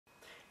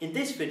In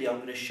this video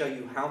I'm going to show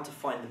you how to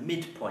find the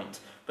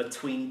midpoint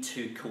between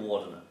two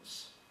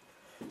coordinates.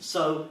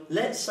 So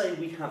let's say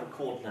we have a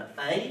coordinate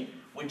A,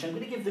 which I'm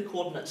going to give the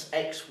coordinates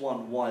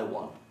x1,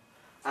 y1,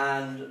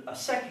 and a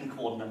second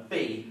coordinate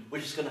B,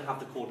 which is going to have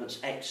the coordinates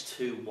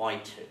x2,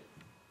 y2.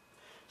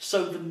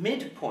 So the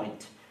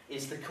midpoint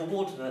is the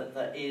coordinate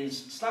that is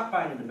slap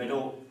bang in the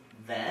middle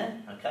there,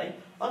 okay?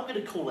 I'm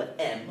going to call it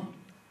M.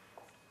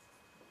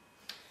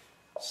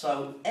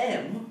 So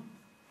M,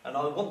 and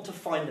I want to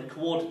find the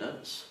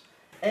coordinates,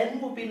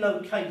 M will be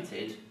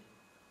located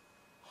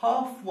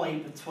halfway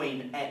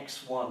between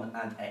x1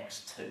 and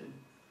x2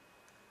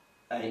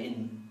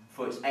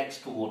 for its x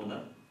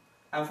coordinate,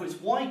 and for its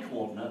y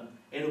coordinate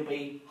it'll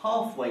be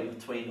halfway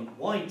between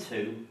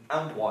y2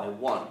 and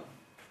y1.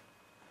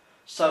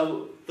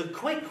 So the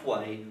quick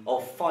way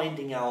of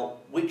finding out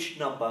which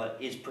number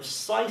is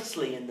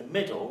precisely in the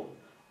middle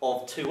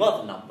of two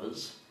other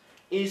numbers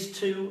is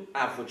to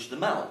average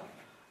them out,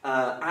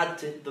 add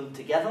them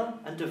together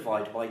and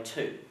divide by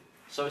 2.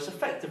 So it's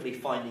effectively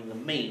finding the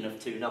mean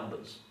of two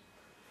numbers.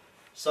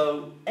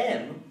 So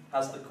M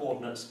has the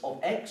coordinates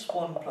of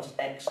x1 plus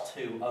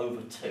x2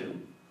 over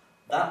 2.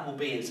 That will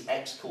be its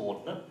x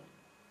coordinate.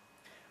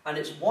 And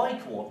its y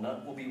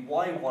coordinate will be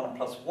y1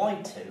 plus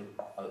y2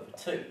 over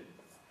 2.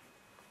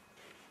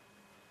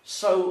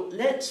 So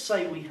let's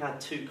say we had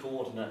two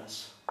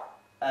coordinates.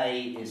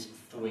 A is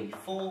 3,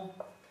 4,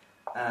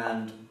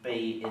 and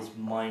B is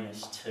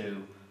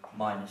 -2,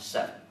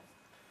 -7.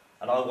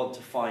 And I want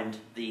to find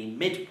the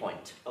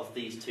midpoint of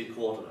these two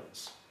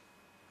coordinates.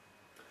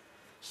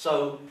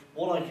 So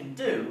what I can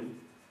do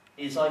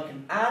is I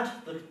can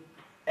add the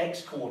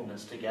x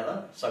coordinates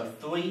together, so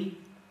 3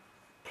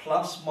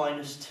 plus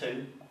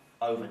 -2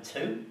 over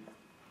 2,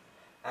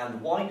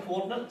 and y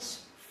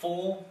coordinates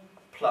 4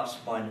 plus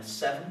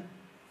 -7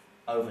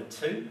 over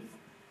 2.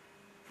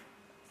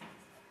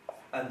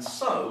 And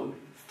so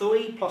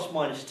 3 plus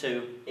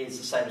 -2 is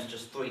the same as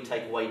just 3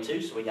 take away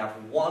 2, so we have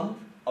 1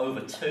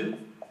 over 2.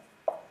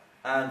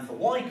 And the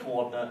y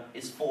coordinate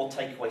is 4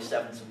 take away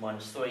 7, so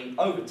 -3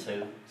 over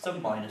 2, so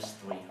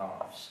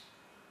 -3/2.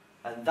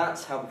 And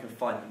that's how we can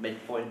find the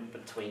midpoint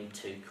between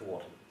two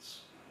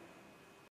coordinates.